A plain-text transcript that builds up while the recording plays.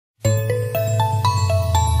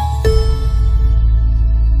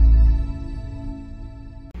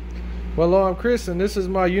Hello, I'm Chris, and this is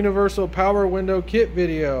my Universal Power Window Kit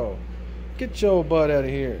video. Get your butt out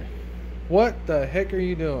of here. What the heck are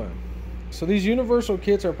you doing? So these Universal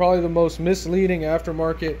kits are probably the most misleading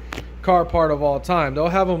aftermarket car part of all time. They'll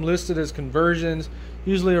have them listed as conversions,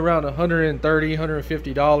 usually around $130,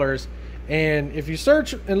 $150. And if you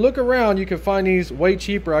search and look around, you can find these way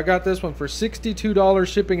cheaper. I got this one for $62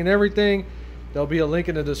 shipping and everything. There'll be a link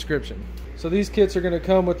in the description. So these kits are going to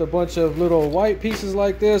come with a bunch of little white pieces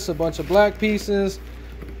like this, a bunch of black pieces,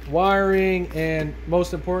 wiring, and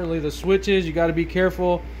most importantly the switches. You got to be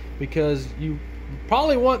careful because you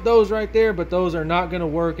probably want those right there, but those are not going to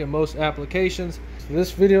work in most applications. So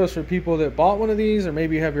this video is for people that bought one of these, or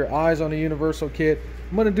maybe you have your eyes on a Universal kit.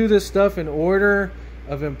 I'm going to do this stuff in order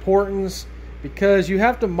of importance because you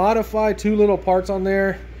have to modify two little parts on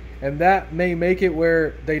there, and that may make it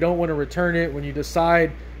where they don't want to return it when you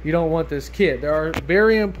decide you don't want this kit. There are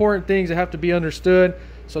very important things that have to be understood,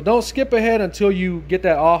 so don't skip ahead until you get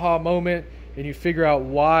that aha moment and you figure out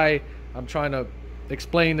why I'm trying to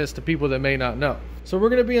explain this to people that may not know. So we're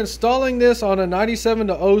going to be installing this on a 97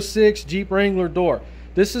 to 06 Jeep Wrangler door.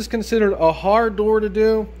 This is considered a hard door to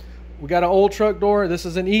do. We got an old truck door. This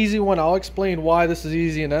is an easy one. I'll explain why this is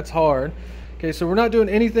easy and that's hard. Okay, so we're not doing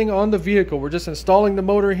anything on the vehicle. We're just installing the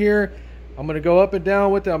motor here. I'm going to go up and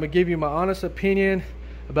down with it. I'm going to give you my honest opinion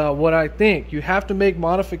about what I think. You have to make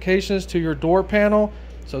modifications to your door panel,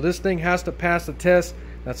 so this thing has to pass the test.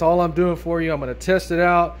 That's all I'm doing for you. I'm going to test it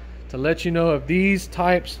out to let you know if these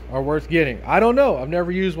types are worth getting. I don't know. I've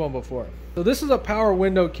never used one before. So this is a power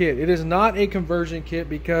window kit. It is not a conversion kit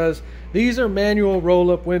because these are manual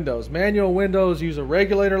roll-up windows. Manual windows use a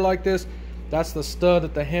regulator like this. That's the stud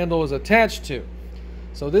that the handle is attached to.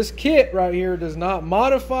 So this kit right here does not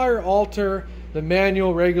modify or alter the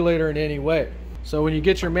manual regulator in any way. So when you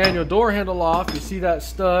get your manual door handle off, you see that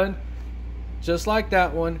stud, just like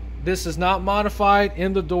that one. This is not modified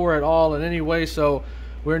in the door at all in any way. So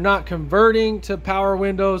we're not converting to power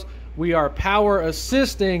windows. We are power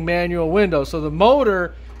assisting manual windows. So the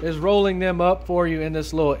motor is rolling them up for you in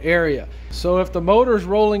this little area. So if the motor is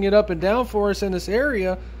rolling it up and down for us in this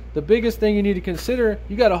area, the biggest thing you need to consider,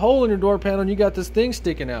 you got a hole in your door panel and you got this thing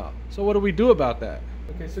sticking out. So what do we do about that?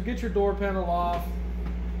 Okay, so get your door panel off.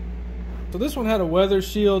 So this one had a weather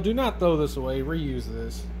shield. Do not throw this away, reuse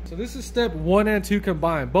this. So this is step 1 and 2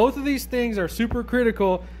 combined. Both of these things are super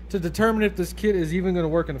critical to determine if this kit is even going to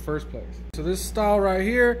work in the first place. So this style right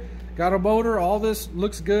here, got a motor, all this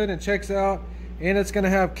looks good and checks out, and it's going to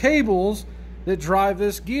have cables that drive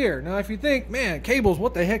this gear. Now if you think, man, cables,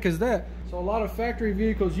 what the heck is that? So a lot of factory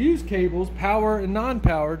vehicles use cables, power and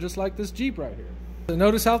non-power, just like this Jeep right here. So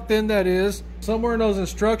notice how thin that is. Somewhere in those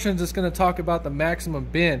instructions it's going to talk about the maximum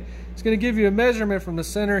bend. It's going to give you a measurement from the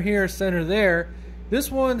center here, center there. This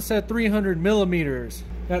one said 300 millimeters.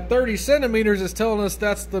 That 30 centimeters is telling us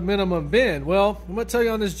that's the minimum bend. Well, I'm going to tell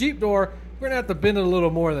you on this Jeep door, we're going to have to bend it a little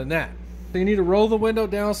more than that. So you need to roll the window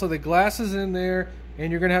down so the glass is in there, and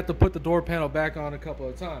you're going to have to put the door panel back on a couple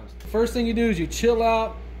of times. First thing you do is you chill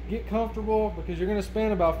out, get comfortable, because you're going to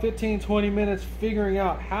spend about 15-20 minutes figuring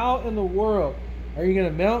out how in the world are you going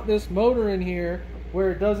to mount this motor in here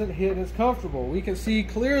where it doesn't hit and it's comfortable. We can see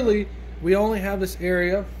clearly we only have this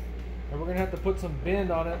area, and we're going to have to put some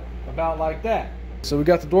bend on it about like that. So we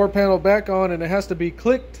got the door panel back on, and it has to be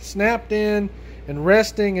clicked, snapped in, and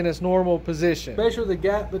resting in its normal position. Measure the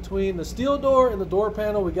gap between the steel door and the door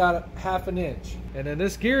panel. We got 1/2 inch. And then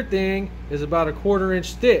this gear thing is about 1/4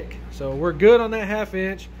 inch thick. So we're good on that 1/2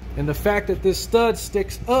 inch. And the fact that this stud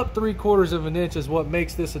sticks up 3/4 inch is what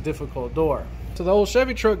makes this a difficult door. So the old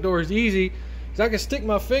Chevy truck door is easy because I can stick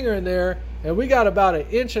my finger in there, and we got about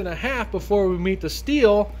 1.5 inches before we meet the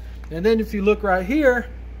steel. And then if you look right here,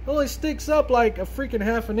 it only sticks up like a freaking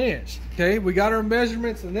 1/2 inch. Okay, we got our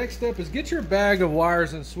measurements. The next step is get your bag of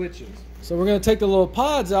wires and switches. So we're going to take the little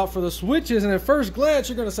pods out for the switches, and at first glance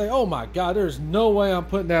you're going to say, oh my god, there's no way I'm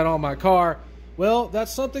putting that on my car. Well,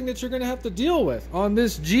 that's something that you're going to have to deal with on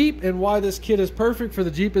this Jeep, and why this kit is perfect for the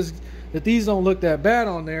Jeep is that these don't look that bad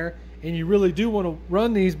on there, and you really do want to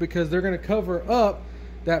run these because they're going to cover up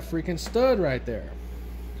that freaking stud right there.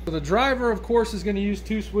 So the driver, of course, is going to use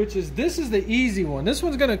 2 switches. This is the easy one. This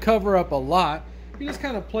one's going to cover up a lot. You just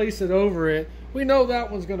kind of place it over it. We know that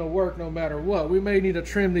one's going to work no matter what. We may need to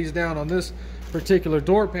trim these down on this particular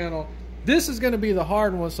door panel. This is going to be the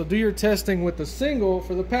hard one, so do your testing with the single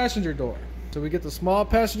for the passenger door. So we get the small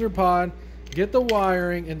passenger pod, get the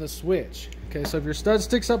wiring, and the switch. Okay, so if your stud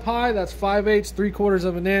sticks up high, that's 5/8,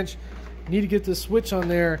 3/4 inch. You need to get this switch on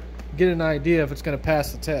there, get an idea if it's going to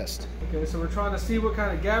pass the test. Okay, so we're trying to see what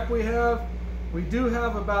kind of gap we have. We do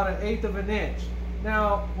have about 1/8 inch.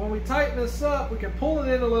 Now, when we tighten this up, we can pull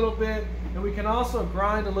it in a little bit, and we can also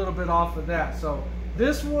grind a little bit off of that. So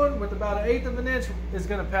this one, with about 1/8 of an inch, is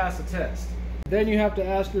going to pass the test. Then you have to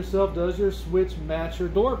ask yourself, does your switch match your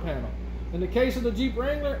door panel? In the case of the Jeep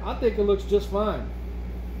Wrangler, I think it looks just fine.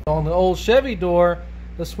 On the old Chevy door,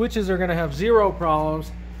 the switches are going to have 0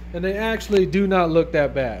 problems, and they actually do not look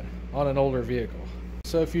that bad on an older vehicle.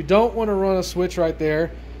 So if you don't want to run a switch right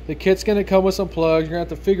there, the kit's going to come with some plugs. You're going to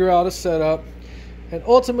have to figure out a setup, and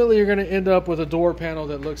ultimately you're going to end up with a door panel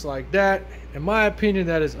that looks like that. In my opinion,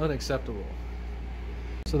 that is unacceptable.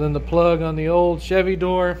 So then the plug on the old Chevy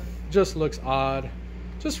door just looks odd.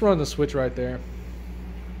 Just run the switch right there.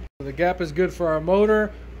 So the gap is good for our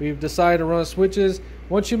motor. We've decided to run switches.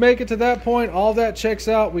 Once you make it to that point, all that checks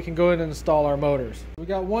out, we can go ahead and install our motors. We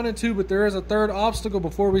got 1 and 2, but there is a third obstacle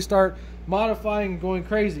before we start modifying and going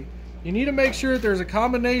crazy. You need to make sure that there's a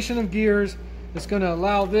combination of gears that's going to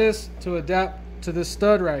allow this to adapt to this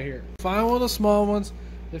stud right here. Find one of the small ones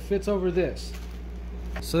that fits over this.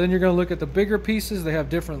 So then you're going to look at the bigger pieces. They have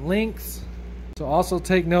different lengths. So also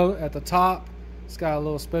take note at the top, it's got a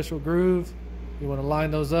little special groove. You want to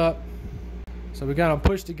line those up. So we got them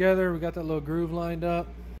pushed together. We got that little groove lined up.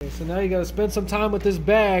 Okay, so now you got to spend some time with this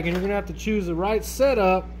bag, and you're going to have to choose the right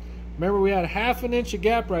setup. Remember, we had 1/2 inch of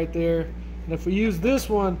gap right there. And if we use this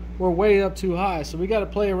one, we're way up too high. So we got to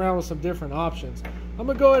play around with some different options. I'm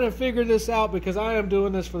going to go ahead and figure this out because I am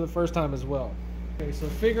doing this for the first time as well. Okay, so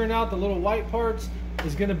figuring out the little white parts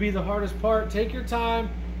is going to be the hardest part. Take your time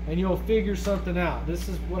and you'll figure something out. This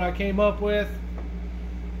is what I came up with.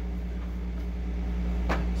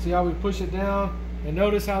 See how we push it down? And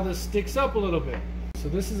notice how this sticks up a little bit. So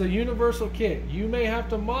this is a universal kit. You may have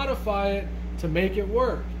to modify it to make it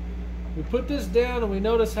work. We put this down and we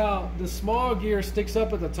notice how the small gear sticks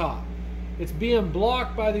up at the top. It's being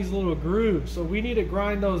blocked by these little grooves, so we need to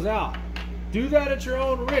grind those out. Do that at your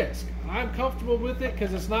own risk. I'm comfortable with it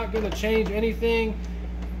because it's not going to change anything.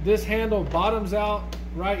 This handle bottoms out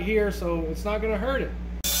right here, so it's not going to hurt it.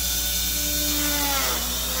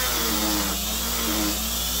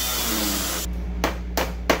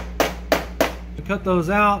 To cut those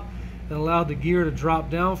out, it allowed the gear to drop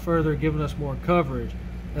down further, giving us more coverage.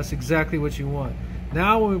 That's exactly what you want.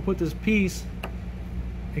 Now when we put this piece,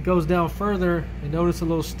 it goes down further, and notice a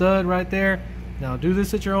little stud right there. Now do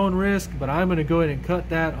this at your own risk, but I'm going to go ahead and cut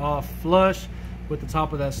that off flush with the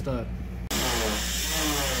top of that stud.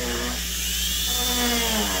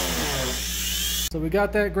 So we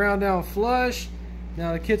got that ground down flush.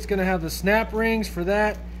 Now the kit's going to have the snap rings for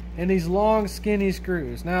that and these long skinny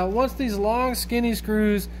screws. Now once these long skinny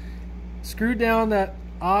screws screw down that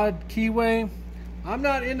odd keyway, I'm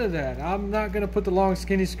not into that. I'm not going to put the long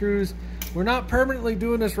skinny screws. We're not permanently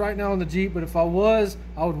doing this right now on the Jeep, but if I was,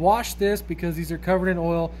 I would wash this because these are covered in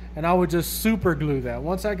oil, and I would just super glue that.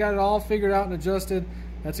 Once I got it all figured out and adjusted,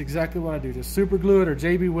 that's exactly what I do. Just super glue it or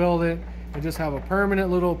JB weld it and just have a permanent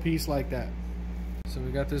little piece like that. So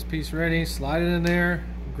we got this piece ready, slide it in there,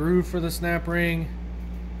 groove for the snap ring.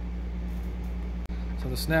 So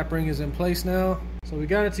the snap ring is in place now. So we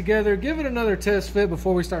got it together. Give it another test fit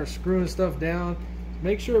before we start screwing stuff down.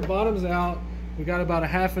 Make sure it bottoms out. We got about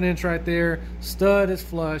 1/2 inch right there. Stud is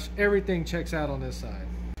flush. Everything checks out on this side.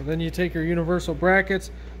 So then you take your universal brackets.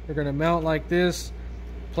 They're going to mount like this.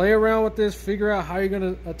 Play around with this. Figure out how you're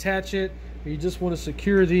going to attach it. You just want to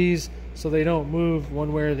secure these so they don't move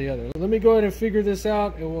one way or the other. Let me go ahead and figure this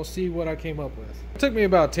out, and we'll see what I came up with. It took me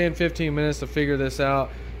about 10-15 minutes to figure this out.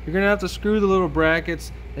 You're going to have to screw the little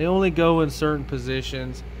brackets. They only go in certain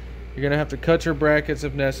positions. You're going to have to cut your brackets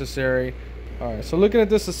if necessary. Alright, so looking at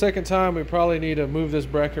this the second time, we probably need to move this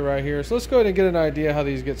bracket right here. So let's go ahead and get an idea how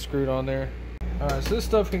these get screwed on there. Alright, so this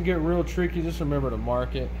stuff can get real tricky. Just remember to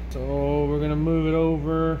mark it. So we're going to move it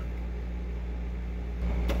over.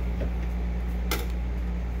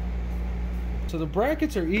 So the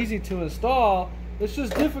brackets are easy to install. It's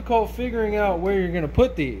just difficult figuring out where you're going to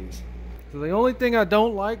put these. So the only thing I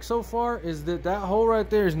don't like so far is that that hole right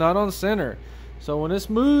there is not on center. So when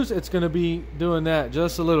this moves, it's going to be doing that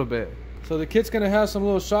just a little bit. So the kit's going to have some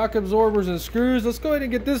little shock absorbers and screws. Let's go ahead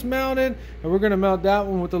and get this mounted, and we're going to mount that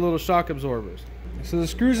one with the little shock absorbers. So the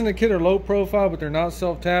screws in the kit are low profile, but they're not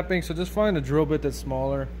self-tapping, so just find a drill bit that's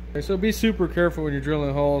smaller. Okay, so be super careful when you're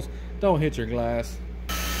drilling holes. Don't hit your glass.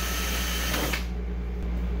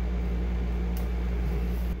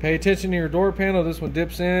 Pay attention to your door panel. This one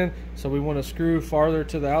dips in, so we want to screw farther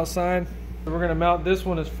to the outside. So we're going to mount this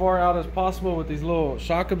one as far out as possible with these little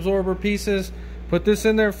shock absorber pieces. Put this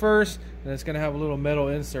in there first, and it's going to have a little metal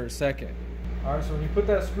insert second. All right, so when you put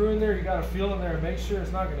that screw in there, you got to feel in there and make sure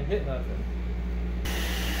it's not going to hit nothing.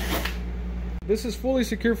 This is fully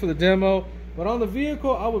secure for the demo. But on the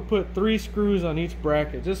vehicle, I would put 3 screws on each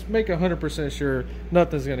bracket. Just make 100% sure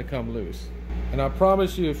nothing's gonna come loose. And I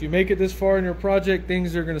promise you, if you make it this far in your project,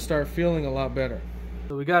 things are gonna start feeling a lot better.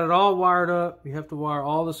 So we got it all wired up. You have to wire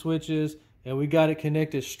all the switches, and we got it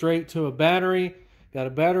connected straight to a battery. Got a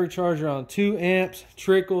battery charger on 2 amps,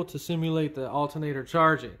 trickle to simulate the alternator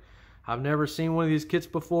charging. I've never seen one of these kits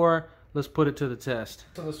before. Let's put it to the test.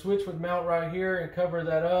 So the switch would mount right here and cover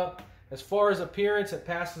that up. As far as appearance, it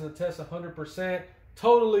passes the test 100%.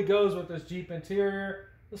 Totally goes with this Jeep interior.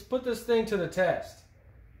 Let's put this thing to the test.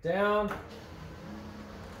 Down.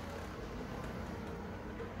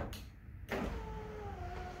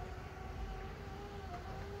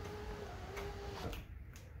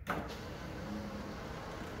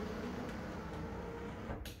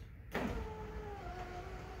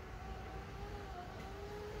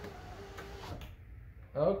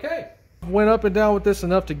 Okay. Went up and down with this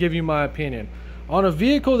enough to give you my opinion. On a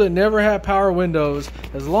vehicle that never had power windows,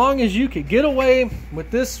 as long as you could get away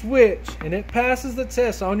with this switch and it passes the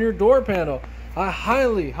test on your door panel, I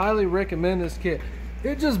highly recommend this kit.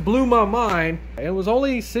 It just blew my mind. It was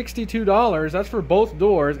only $62. That's for both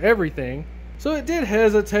doors, everything. So it did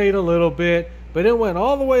hesitate a little bit, but it went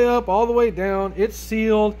all the way up, all the way down. It's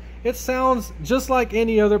sealed. It sounds just like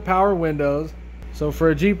any other power windows. So for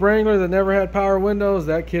a Jeep Wrangler that never had power windows,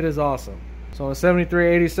 that kit is awesome. So on a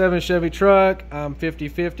 7387 Chevy truck, I'm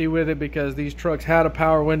 50-50 with it because these trucks had a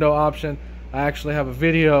power window option. I actually have a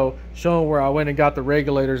video showing where I went and got the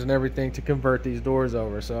regulators and everything to convert these doors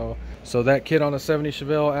over. So that kit on a 70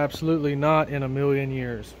 Chevelle, absolutely not in a million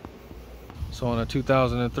years. So on a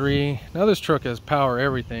 2003, now this truck has power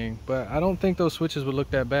everything, but I don't think those switches would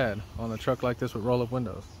look that bad on a truck like this with roll-up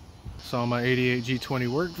windows. So on my 88 G20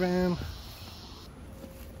 work van,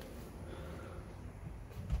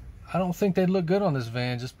 I don't think they'd look good on this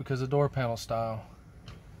van just because of door panel style.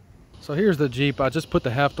 So here's the Jeep. I just put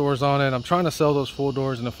the half doors on it. I'm trying to sell those full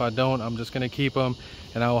doors, and if I don't, I'm just going to keep them.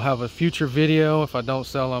 And I will have a future video, if I don't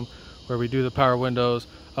sell them, where we do the power windows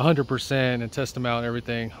 100% and test them out and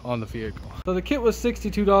everything on the vehicle. So the kit was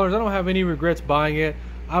 $62. I don't have any regrets buying it.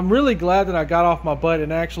 I'm really glad that I got off my butt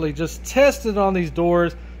and actually just tested on these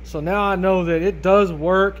doors. So now I know that it does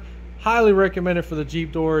work. Highly recommend it for the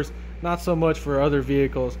Jeep doors, not so much for other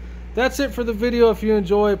vehicles. That's it for the video. If you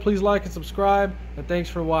enjoy, please like and subscribe, and thanks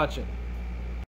for watching.